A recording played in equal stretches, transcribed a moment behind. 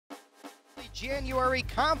January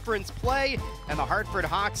conference play, and the Hartford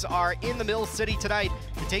Hawks are in the Mill City tonight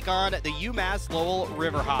to take on the UMass Lowell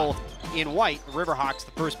Riverhawks. In white, the Riverhawks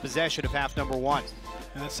the first possession of half number one.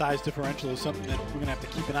 And that size differential is something that we're going to have to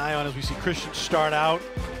keep an eye on as we see Christian start out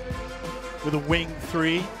with a wing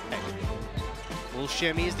three. Little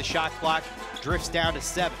shimmy as the shot clock drifts down to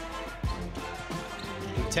 7.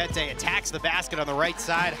 Lutete attacks the basket on the right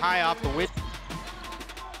side, high off the win.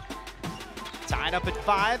 Tied up at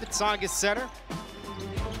 5 at Tsongas Center.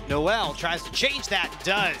 Noel tries to change that,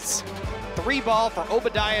 does. 3 ball for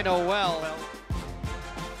Obadiah Noel.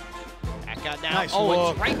 Back out now, nice Owens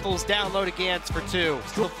look. rifles down low to Gantz for 2.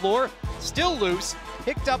 To the floor, still loose,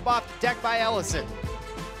 picked up off the deck by Ellison.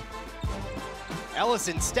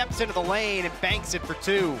 Ellison steps into the lane and banks it for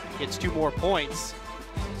 2. Gets 2 more points.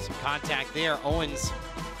 Some contact there. Owens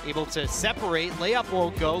able to separate. Layup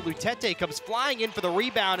won't go. Lutete comes flying in for the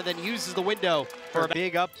rebound and then uses the window for a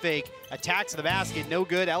big up fake. Attacks the basket. No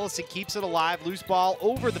good. Ellison keeps it alive. Loose ball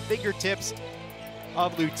over the fingertips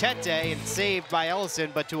of Lutete and saved by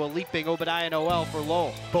Ellison, but to a leaping Obadiah Noel for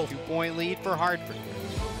Lowell. Both 2-point lead for Hartford.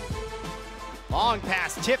 Long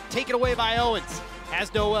pass tip taken away by Owens.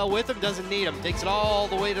 Has Noel with him, doesn't need him. Takes it all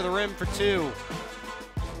the way to the rim for 2.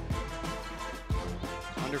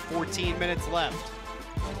 Under 14 minutes left.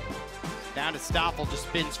 Down to Stoffel, just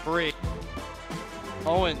spins free.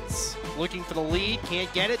 Owens looking for the lead,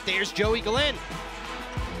 can't get it. There's Joey Glenn.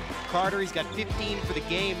 Carter, he's got 15 for the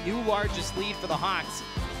game. New largest lead for the Hawks,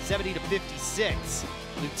 70-56.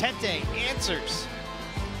 Lutete answers.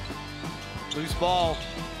 Loose ball.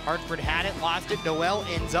 Hartford had it, lost it. Noel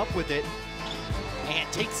ends up with it and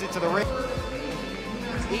takes it to the rim.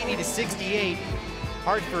 80-68.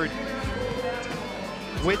 Hartford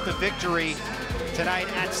with the victory tonight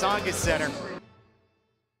at Tsongas Center.